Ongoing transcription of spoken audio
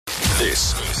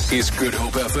This is Good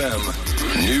Hope FM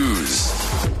News.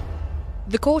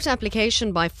 The court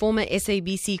application by former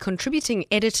SABC Contributing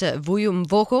Editor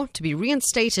Vuyo to be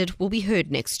reinstated will be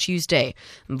heard next Tuesday.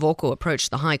 Mvoko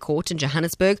approached the High Court in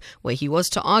Johannesburg, where he was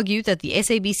to argue that the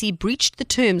SABC breached the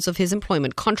terms of his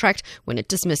employment contract when it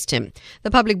dismissed him.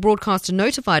 The public broadcaster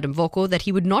notified Mvoko that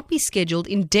he would not be scheduled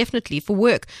indefinitely for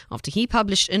work after he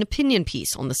published an opinion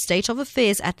piece on the state of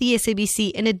affairs at the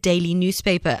SABC in a daily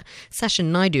newspaper. Sashin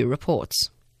Naidu reports.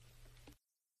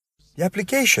 The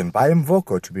application by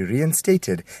Mvoko to be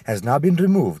reinstated has now been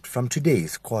removed from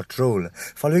today's court roll,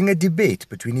 following a debate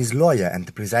between his lawyer and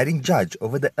the presiding judge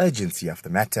over the urgency of the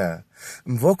matter.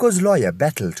 Mvoko's lawyer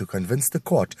battled to convince the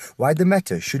court why the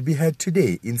matter should be heard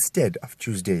today instead of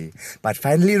Tuesday, but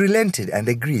finally relented and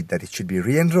agreed that it should be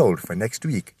re-enrolled for next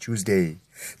week, Tuesday.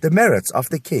 The merits of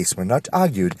the case were not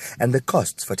argued and the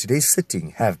costs for today's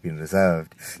sitting have been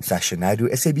reserved. Sasha Naidu,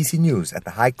 SABC News at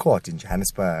the High Court in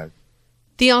Johannesburg.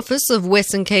 The Office of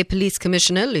Western Cape Police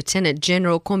Commissioner Lieutenant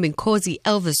General Kombinkosi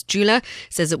Elvis Jula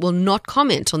says it will not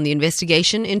comment on the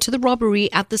investigation into the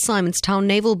robbery at the Simonstown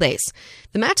Naval Base.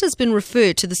 The matter has been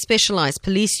referred to the Specialised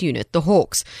Police Unit, the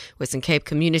Hawks. Western Cape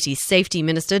Community Safety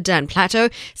Minister Dan Plato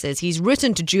says he's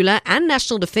written to Jula and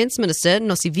National Defence Minister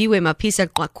Nosiviwe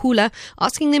Mapisa-Qakula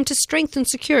asking them to strengthen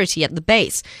security at the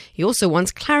base. He also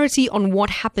wants clarity on what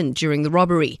happened during the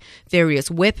robbery. Various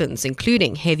weapons,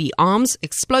 including heavy arms,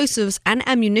 explosives and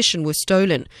ammunition were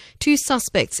stolen. 2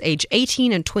 suspects aged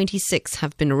 18 and 26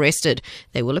 have been arrested.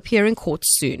 They will appear in court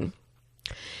soon.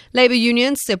 Labour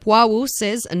union Sepwawu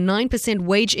says a 9%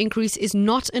 wage increase is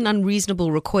not an unreasonable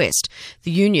request.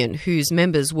 The union, whose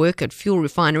members work at fuel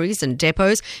refineries and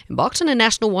depots, embarked on a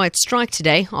national-wide strike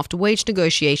today after wage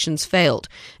negotiations failed.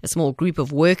 A small group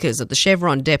of workers at the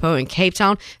Chevron depot in Cape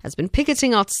Town has been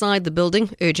picketing outside the building,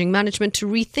 urging management to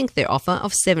rethink their offer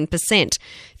of 7%.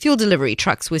 Fuel delivery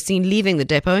trucks were seen leaving the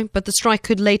depot, but the strike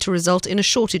could later result in a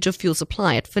shortage of fuel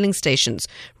supply at filling stations.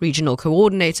 Regional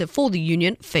coordinator for the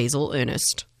union, Faisal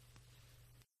Ernest.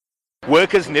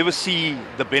 Workers never see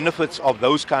the benefits of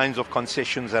those kinds of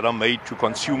concessions that are made to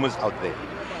consumers out there.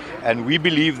 And we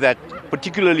believe that,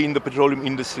 particularly in the petroleum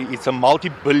industry, it's a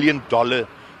multi-billion-dollar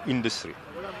industry.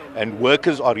 And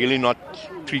workers are really not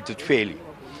treated fairly.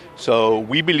 So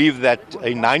we believe that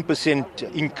a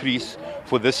 9% increase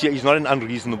for this year is not an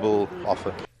unreasonable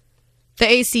offer. The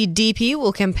ACDP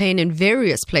will campaign in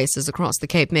various places across the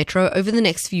Cape Metro over the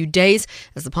next few days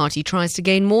as the party tries to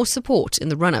gain more support in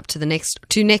the run-up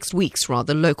to next week's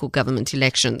local government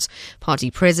elections.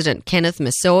 Party President Kenneth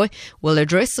Masoe will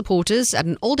address supporters at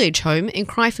an old-age home in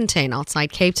Kraaifontein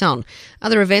outside Cape Town.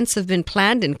 Other events have been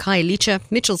planned in Khayelitsha,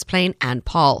 Mitchells Plain and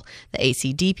Paarl. The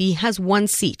ACDP has 1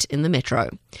 seat in the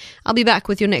Metro. I'll be back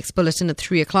with your next bulletin at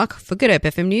 3 o'clock. For Good Hope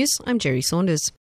FM News, I'm Jerry Saunders.